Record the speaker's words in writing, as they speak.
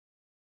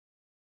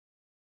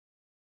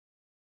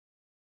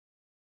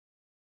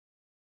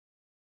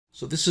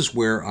So this is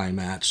where I'm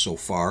at so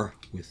far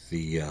with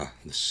the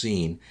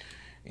scene,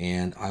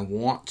 and I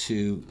want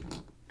to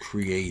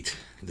create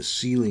the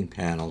ceiling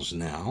panels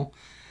now.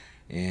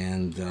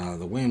 And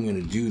the way I'm going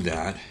to do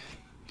that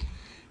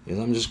is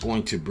I'm just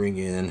going to bring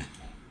in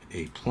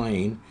a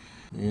plane,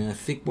 and I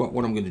think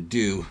what I'm going to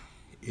do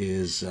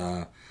is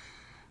I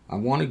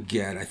want to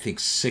get, I think,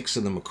 6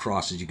 of them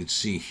across, as you can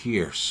see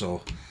here.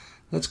 So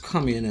let's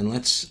come in and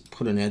let's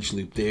put an edge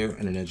loop there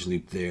and an edge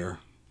loop there,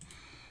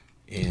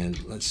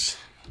 and let's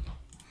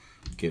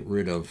get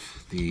rid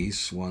of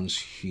these ones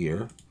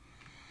here.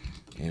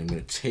 And I'm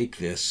going to take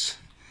this,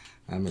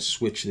 I'm going to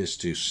switch this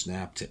to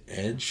snap to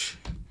edge,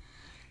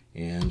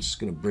 and I'm just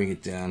going to bring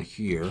it down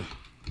here,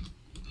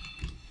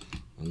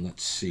 and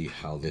let's see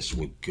how this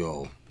would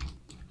go.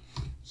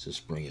 Let's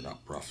just bring it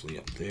up roughly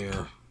up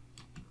there,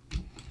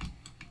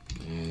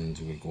 and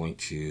we're going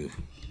to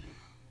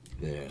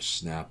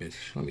snap it.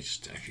 Let me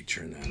just actually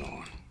turn that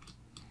on,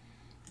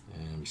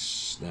 and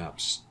snap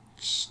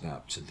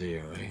to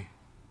there, eh?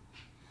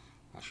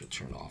 I should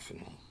turn off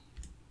and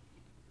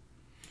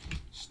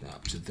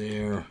snap to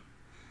there,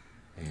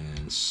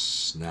 and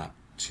snap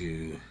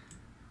to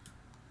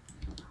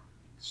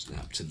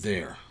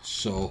there.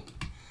 So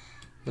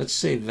let's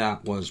say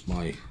that was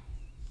my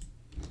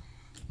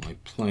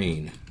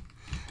plane,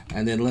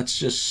 and then let's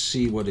just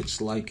see what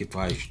it's like if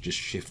I just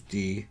shift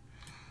D.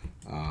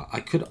 I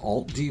could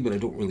alt D, but I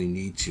don't really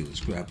need to. Let's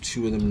grab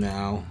 2 of them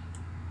now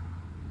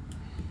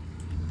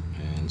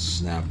and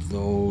snap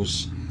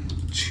those.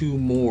 2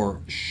 more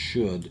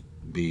should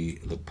be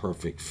the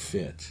perfect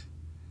fit.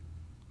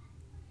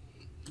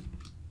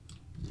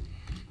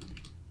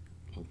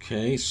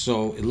 Okay,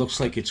 so it looks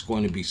like it's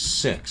going to be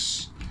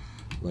 6,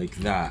 like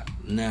that.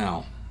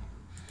 Now,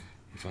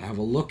 if I have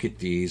a look at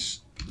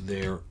these,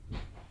 they're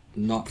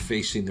not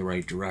facing the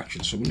right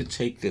direction. So I'm going to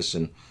take this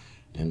and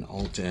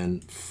alt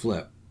and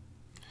flip.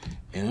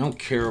 And I don't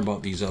care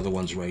about these other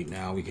ones right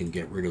now. We can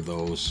get rid of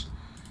those,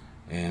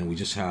 and we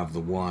just have the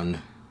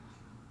one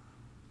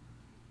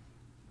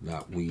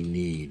that we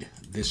need,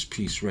 this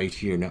piece right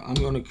here. Now I'm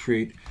going to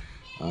create,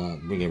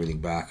 bring everything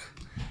back,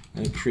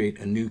 I'm going to create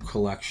a new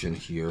collection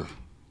here,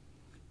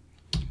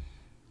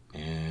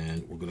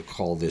 and we're going to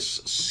call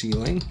this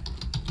ceiling,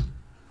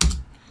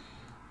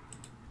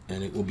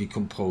 and it will be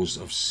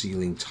composed of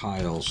ceiling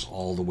tiles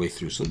all the way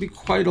through. So it'll be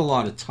quite a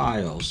lot of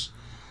tiles,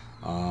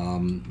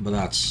 but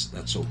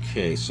that's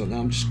okay. So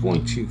now I'm just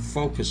going to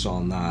focus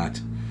on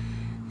that,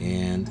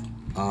 and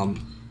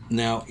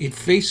now it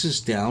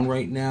faces down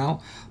right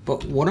now,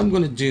 but what I'm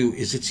going to do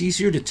is it's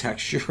easier to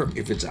texture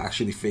if it's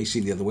actually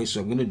facing the other way. So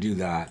I'm going to do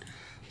that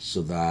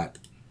so that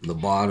the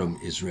bottom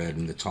is red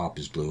and the top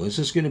is blue. It's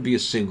just going to be a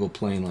single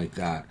plane like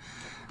that.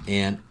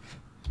 And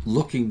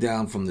looking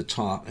down from the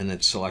top and then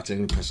select, I'm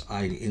going to press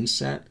I to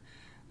inset.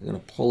 I'm going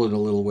to pull it a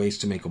little ways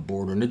to make a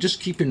border. Now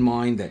just keep in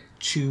mind that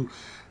 2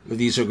 of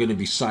these are going to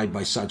be side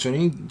by side, so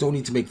I don't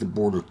need to make the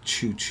border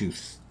too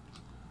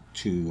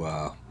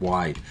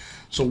wide.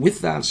 So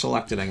with that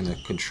selected, I'm going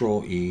to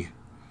Control E,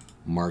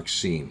 mark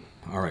seam.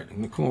 All right, I'm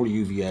going to come over to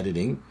UV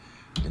editing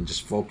and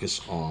just focus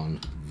on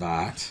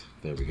that.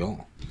 There we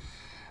go.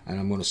 And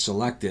I'm going to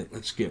select it.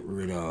 Let's get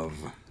rid of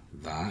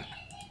that.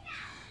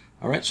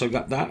 All right, so I've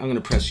got that. I'm going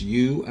to press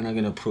U, and I'm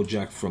going to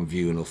project from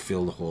view, and it'll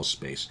fill the whole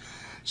space.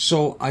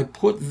 So I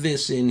put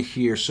this in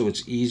here so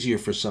it's easier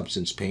for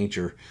Substance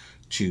Painter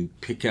to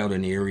pick out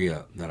an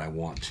area that I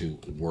want to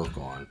work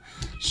on.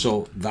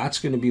 So that's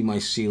going to be my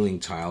ceiling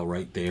tile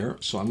right there.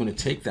 So I'm going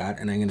to take that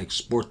and I'm going to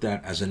export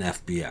that as an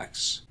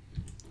FBX.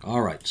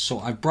 All right, so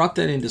I've brought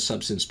that into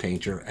Substance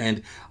Painter,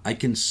 and I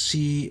can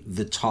see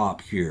the top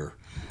here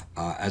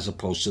as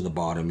opposed to the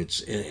bottom.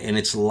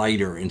 It's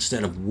lighter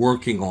instead of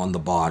working on the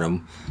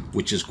bottom,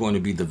 which is going to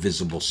be the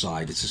visible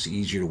side. It's just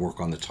easier to work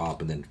on the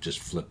top and then just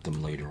flip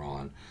them later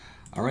on.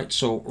 All right,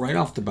 so right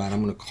off the bat,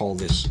 I'm going to call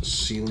this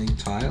ceiling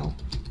tile.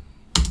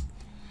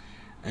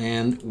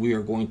 And we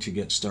are going to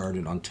get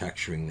started on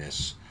texturing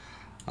this.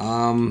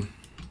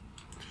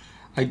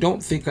 I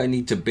don't think I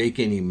need to bake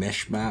any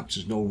mesh maps.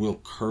 There's no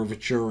real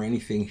curvature or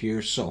anything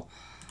here. So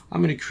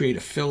I'm going to create a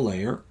fill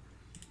layer,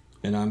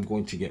 and I'm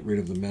going to get rid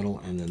of the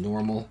metal and the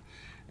normal.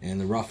 And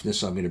the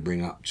roughness I'm going to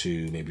bring up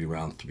to maybe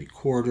around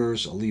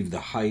 3/4. I'll leave the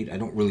height. I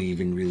don't really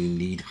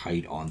need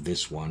height on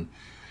this one.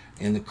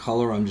 And the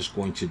color I'm just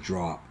going to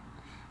drop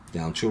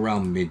down to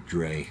around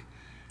mid-gray.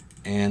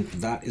 And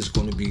that is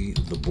going to be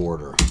the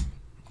border.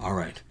 All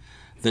right,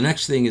 the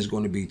next thing is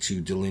going to be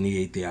to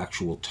delineate the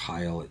actual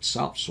tile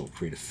itself. So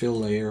create a fill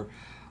layer.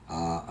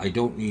 I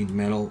don't need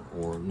metal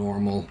or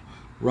normal.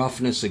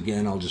 Roughness,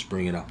 again, I'll just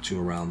bring it up to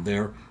around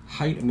there.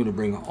 Height, I'm going to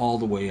bring it all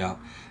the way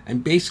up.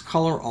 And base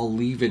color, I'll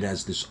leave it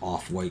as this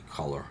off-white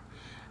color.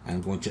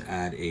 I'm going to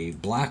add a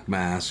black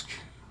mask,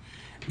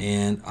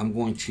 and I'm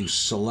going to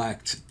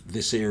select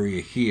this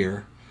area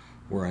here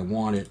where I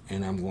want it,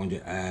 and I'm going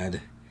to add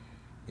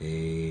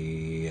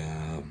a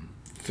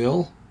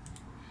fill.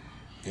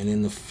 And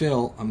in the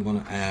fill, I'm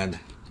going to add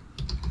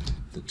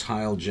the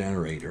tile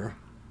generator,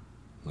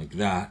 like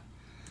that.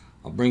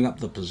 I'll bring up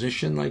the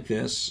position like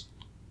this.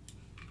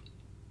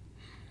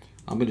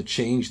 I'm going to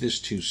change this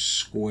to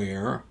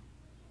square.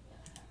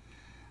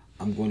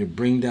 I'm going to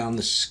bring down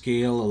the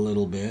scale a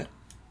little bit.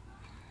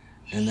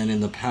 And then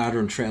in the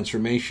pattern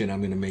transformation, I'm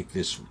going to make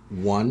this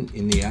 1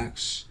 in the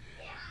X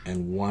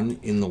and 1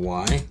 in the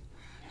Y.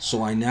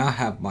 So I now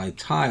have my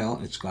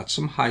tile. It's got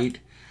some height.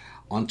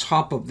 On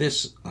top of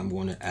this, I'm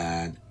going to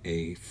add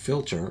a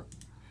filter.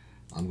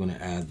 I'm going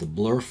to add the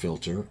blur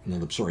filter,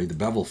 no, sorry, the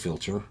bevel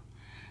filter.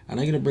 And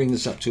I'm going to bring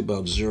this up to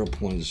about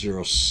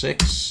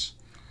 0.06.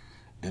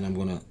 And I'm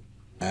going to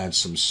add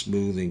some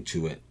smoothing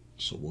to it.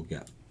 So we'll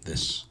get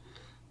this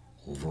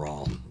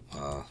overall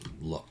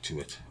look to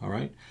it. All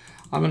right.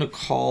 I'm going to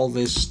call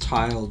this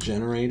tile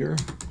generator.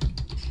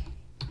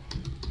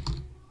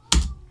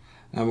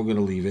 And we're going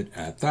to leave it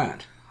at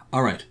that.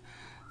 All right.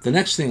 The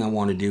next thing I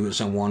want to do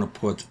is I want to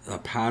put a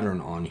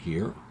pattern on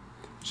here.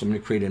 So I'm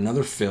going to create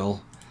another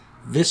fill.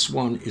 This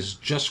one is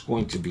just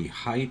going to be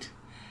height.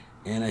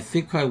 And I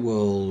think I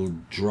will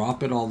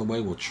drop it all the way.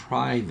 We'll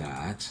try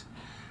that.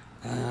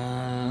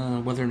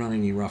 Whether or not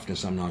any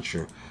roughness, I'm not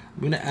sure. I'm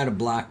going to add a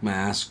black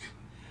mask.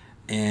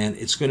 And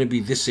it's going to be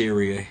this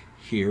area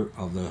here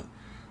of the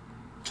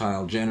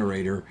tile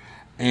generator.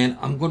 And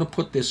I'm going to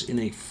put this in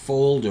a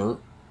folder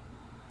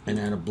and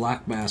add a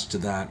black mask to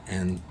that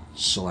and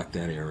select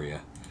that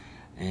area.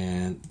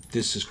 And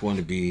this is going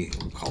to be,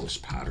 we'll call this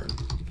pattern.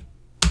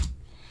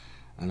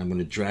 And I'm going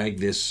to drag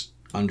this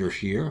under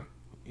here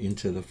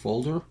into the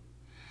folder.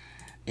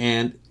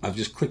 And I've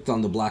just clicked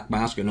on the black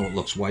mask. I know it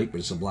looks white, but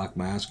it's a black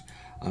mask.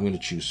 I'm going to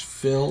choose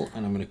fill,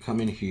 and I'm going to come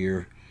in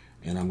here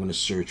and I'm going to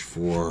search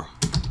for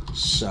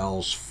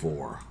cells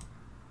 4.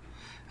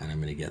 And I'm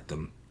going to get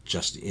them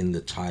just in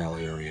the tile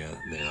area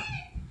there.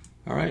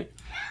 All right.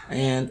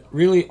 And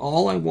really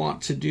all I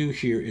want to do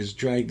here is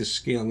drag the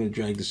scale. I'm going to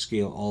drag the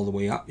scale all the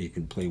way up. You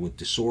can play with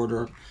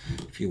disorder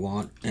if you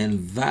want.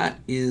 And that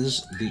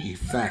is the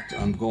effect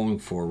I'm going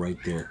for right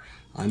there.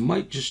 I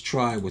might just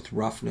try with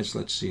roughness.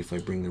 Let's see if I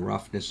bring the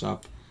roughness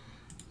up.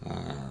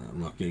 I'm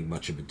not getting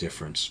much of a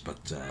difference,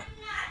 but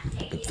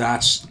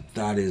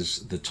that is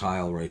the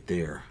tile right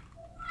there.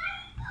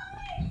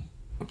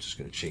 I'm just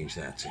going to change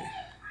that to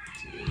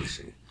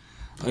easy.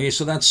 Okay,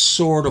 so that's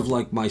sort of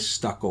like my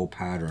stucco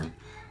pattern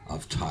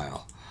of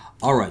tile.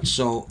 All right,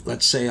 so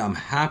let's say I'm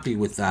happy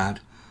with that.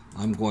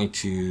 I'm going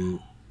to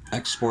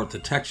export the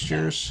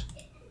textures.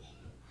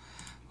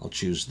 I'll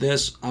choose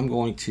this. I'm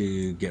going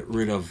to get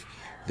rid of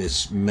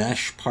this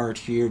mesh part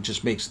here. It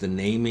just makes the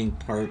naming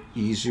part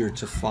easier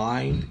to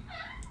find.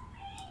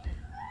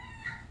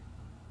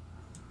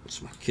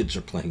 So my kids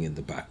are playing in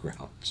the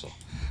background, so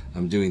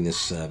I'm doing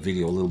this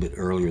video a little bit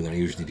earlier than I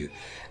usually do.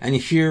 And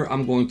here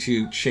I'm going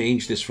to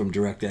change this from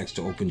DirectX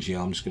to OpenGL.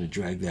 I'm just going to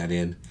drag that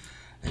in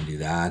and do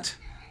that.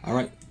 All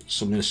right,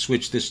 so I'm going to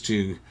switch this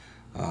to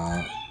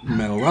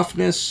metal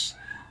roughness,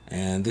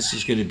 and this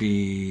is going to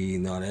be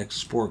not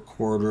export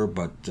corridor,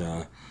 but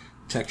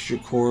texture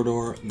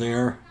corridor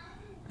there,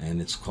 and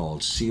it's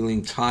called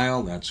ceiling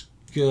tile. That's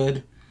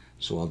good.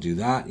 So I'll do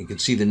that. You can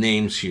see the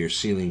names here,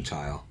 ceiling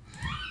tile.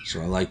 So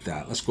I like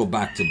that. Let's go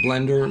back to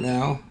Blender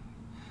now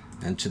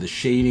and to the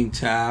shading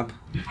tab.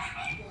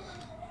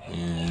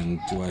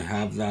 And do I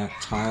have that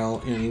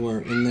tile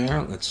anywhere in there?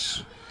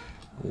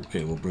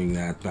 Okay, we'll bring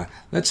that back.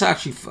 Let's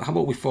actually, how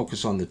about we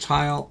focus on the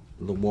tile,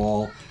 the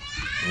wall,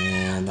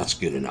 and that's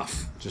good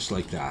enough. Just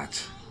like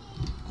that.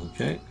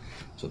 Okay,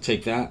 so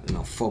take that and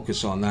I'll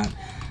focus on that.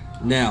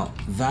 Now,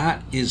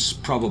 that is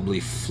probably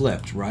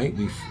flipped, right?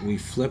 We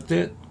flipped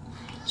it.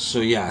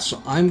 So yeah,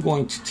 so I'm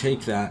going to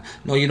take that.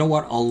 No, you know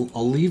what?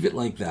 I'll leave it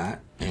like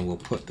that, and we'll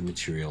put the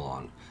material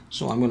on.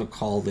 So I'm going to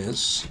call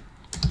this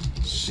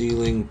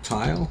ceiling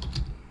tile,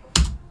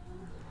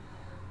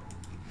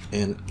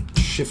 and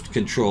Shift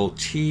Control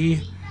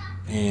T,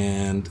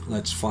 and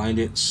let's find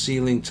it,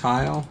 ceiling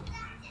tile.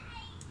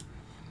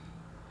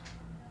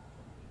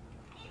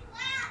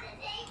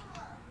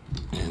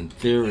 And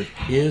there it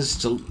is.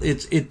 So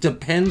it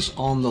depends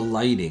on the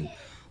lighting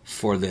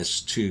for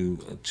this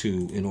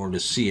in order to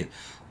see it.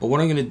 But what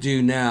I'm going to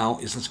do now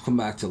is let's come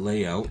back to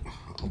layout.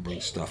 I'll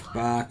bring stuff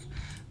back.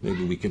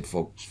 Maybe we can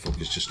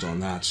focus just on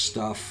that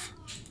stuff.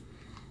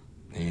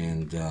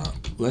 And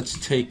let's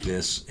take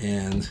this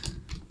and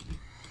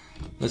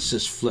let's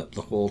just flip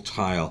the whole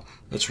tile.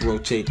 Let's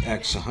rotate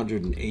X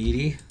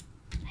 180.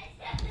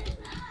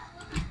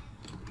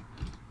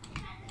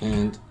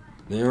 And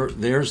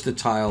there's the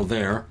tile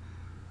there.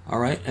 All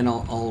right, and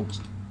I'll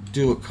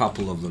do a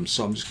couple of them.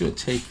 So I'm just going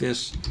to take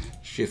this,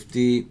 Shift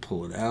D,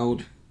 pull it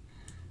out,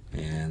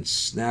 and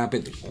snap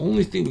it. The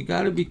only thing, we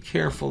got to be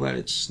careful that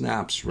it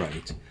snaps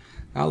right.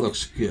 That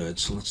looks good.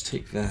 So let's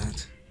take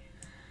that.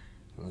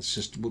 We'll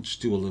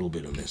just do a little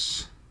bit of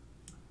this.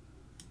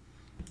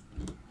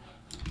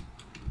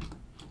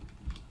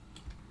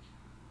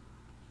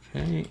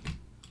 Okay.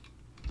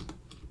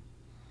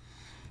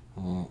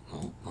 Oh,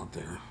 no, not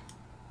there.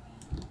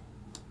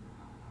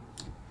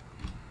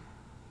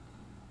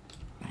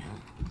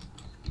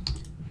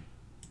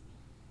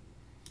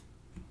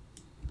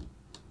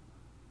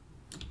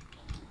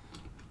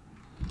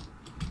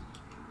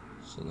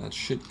 So that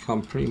should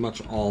come pretty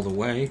much all the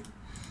way.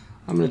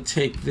 I'm going to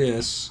take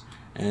this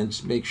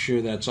and make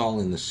sure that's all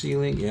in the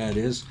ceiling. Yeah, it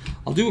is.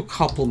 I'll do a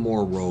couple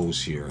more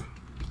rows here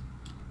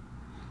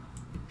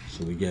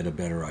so we get a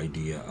better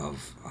idea of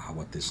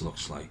what this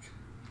looks like.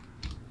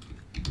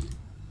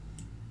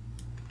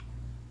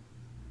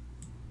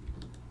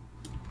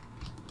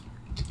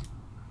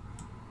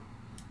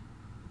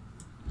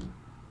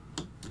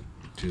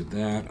 Do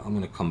that. I'm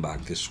going to come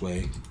back this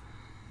way.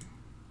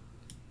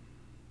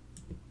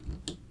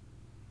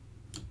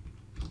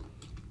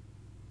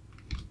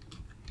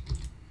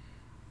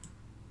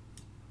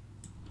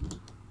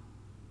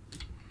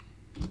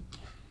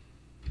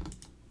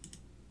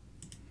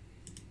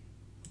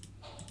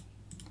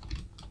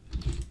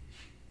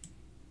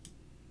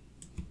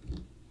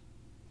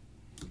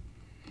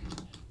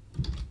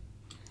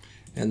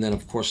 And then,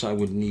 of course, I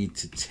would need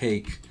to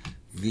take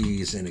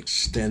these and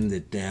extend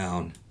it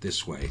down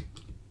this way.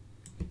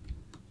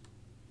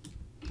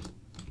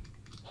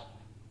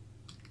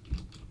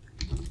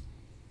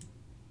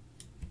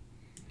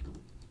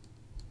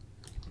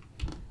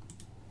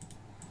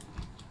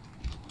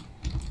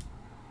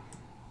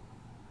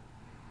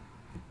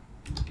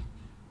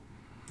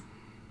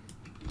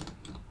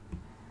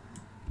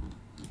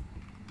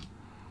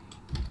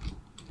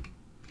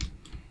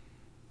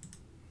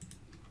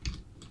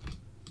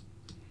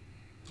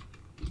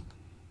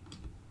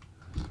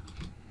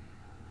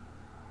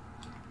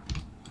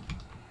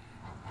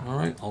 All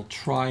right, I'll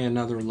try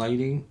another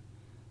lighting.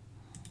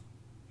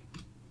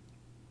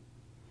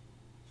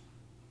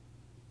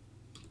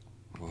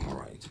 All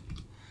right.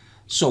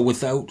 So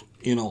without,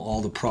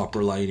 all the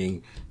proper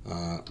lighting,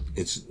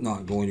 it's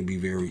not going to be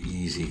very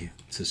easy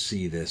to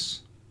see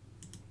this.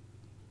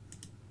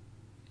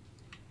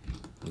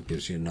 It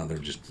gives you another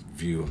just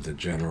view of the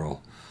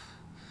general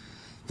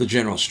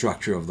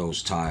structure of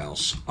those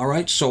tiles. All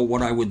right, so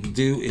what I would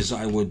do is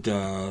I would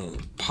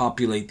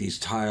populate these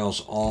tiles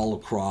all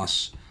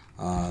across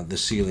the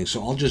ceiling.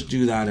 So I'll just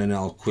do that and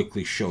I'll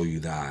quickly show you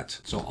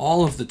that. So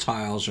all of the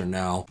tiles are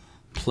now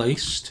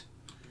placed,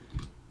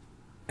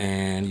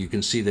 and you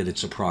can see that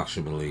it's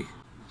approximately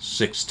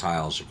 6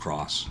 tiles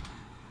across,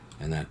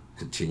 and that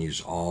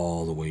continues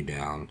all the way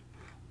down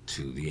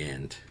to the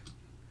end.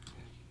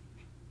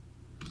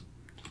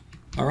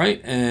 All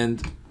right,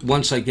 and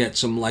once I get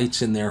some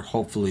lights in there,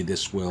 hopefully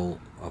this will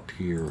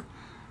appear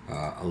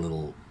a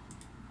little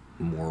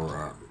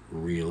more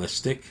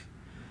realistic,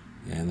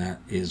 and that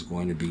is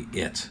going to be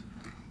it.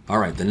 All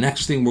right, the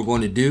next thing we're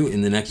going to do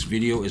in the next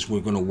video is we're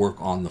going to work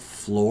on the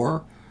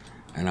floor,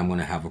 and I'm going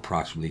to have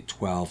approximately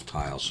 12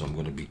 tiles, so I'm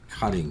going to be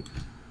cutting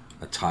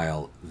a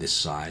tile this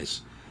size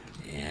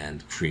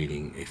and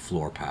creating a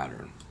floor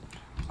pattern.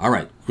 All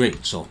right,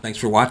 great. So thanks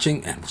for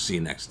watching, and we'll see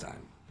you next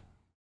time.